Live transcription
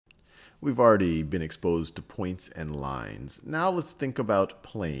We've already been exposed to points and lines. Now let's think about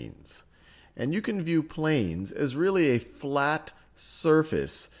planes. And you can view planes as really a flat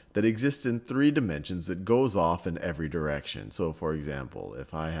surface that exists in 3 dimensions that goes off in every direction. So for example,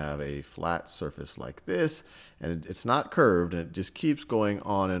 if I have a flat surface like this, and it's not curved, and it just keeps going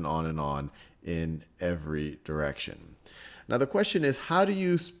on and on and on in every direction. Now the question is, how do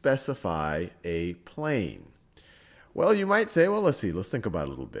you specify a plane? Well, you might say, well, let's think about it a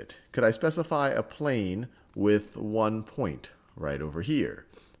little bit. Could I specify a plane with one point right over here?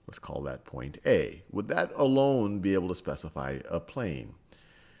 Let's call that point A. Would that alone be able to specify a plane?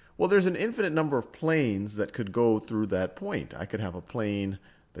 Well, there's an infinite number of planes that could go through that point. I could have a plane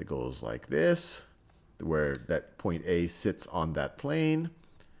that goes like this, where that point A sits on that plane.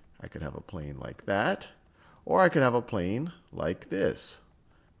 I could have a plane like that. Or I could have a plane like this.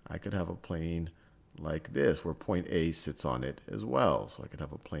 I could have a plane like this, where point A sits on it as well. So I could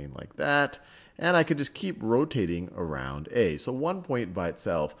have a plane like that, and I could just keep rotating around A. So one point by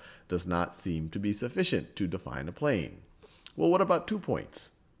itself does not seem to be sufficient to define a plane. Well, what about 2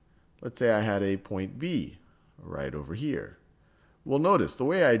 points? Let's say I had a point B right over here. Well, notice the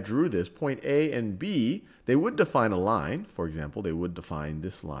way I drew this, point A and B, they would define a line. For example, they would define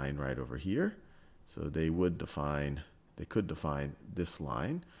this line right over here. So they could define this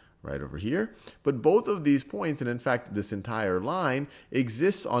line right over here. But both of these points, and in fact this entire line,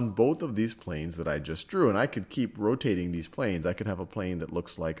 exists on both of these planes that I just drew. And I could keep rotating these planes. I could have a plane that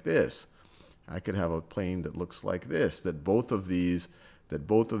looks like this. I could have a plane that looks like this, that both of these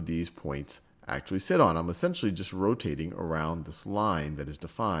points actually sit on. I'm essentially just rotating around this line that is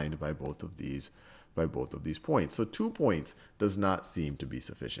defined by both of these points. So 2 points does not seem to be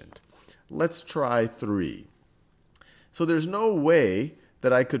sufficient. Let's try 3. So there's no way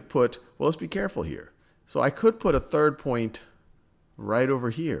that I could put, well, let's be careful here. So I could put a third point right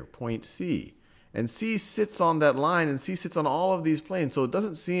over here, point C. And C sits on that line, and C sits on all of these planes. So it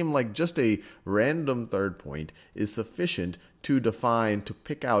doesn't seem like just a random third point is sufficient to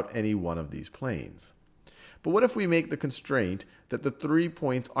pick out any one of these planes. But what if we make the constraint that the 3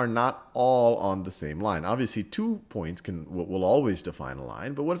 points are not all on the same line? Obviously, 2 points will always define a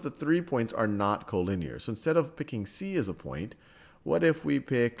line, but what if the 3 points are not collinear? So instead of picking C as a point, is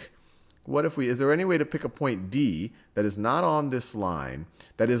there any way to pick a point D that is not on this line,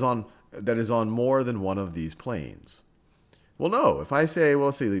 that is on more than one of these planes? Well, no. If I say, well,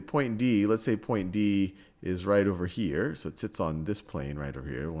 let's say point D is right over here, so it sits on this plane right over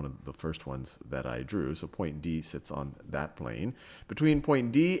here, one of the first ones that I drew. So point D sits on that plane. Between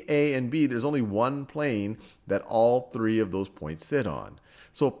point D, A, and B, there's only one plane that all 3 of those points sit on.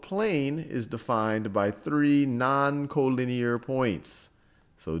 So a plane is defined by 3 non-collinear points.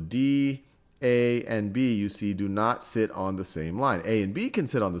 So D, A, and B, you see, do not sit on the same line. A and B can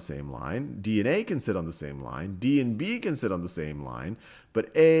sit on the same line. D and A can sit on the same line. D and B can sit on the same line.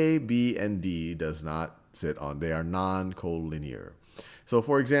 But A, B, and D does not sit on. They are non-collinear. So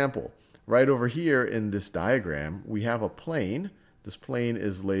for example, right over here in this diagram, we have a plane. This plane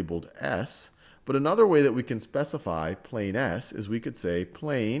is labeled S. But another way that we can specify plane S is we could say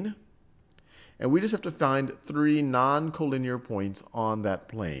plane, and we just have to find 3 non-collinear points on that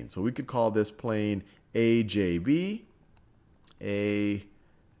plane. So we could call this plane AJB, AJB.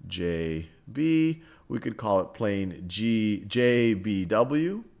 We could call it plane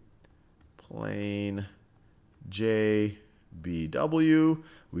JBW, plane JBW.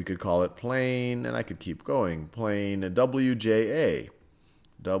 We could call it plane, and I could keep going, plane WJA,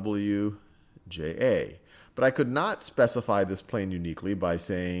 WJA. But I could not specify this plane uniquely by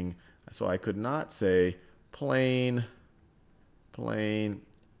saying, so I could not say plane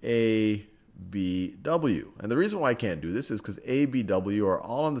ABW. And the reason why I can't do this is because ABW are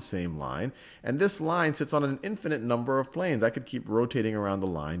all on the same line, and this line sits on an infinite number of planes. I could keep rotating around the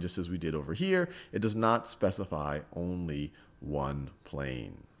line just as we did over here. It does not specify only one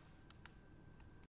plane.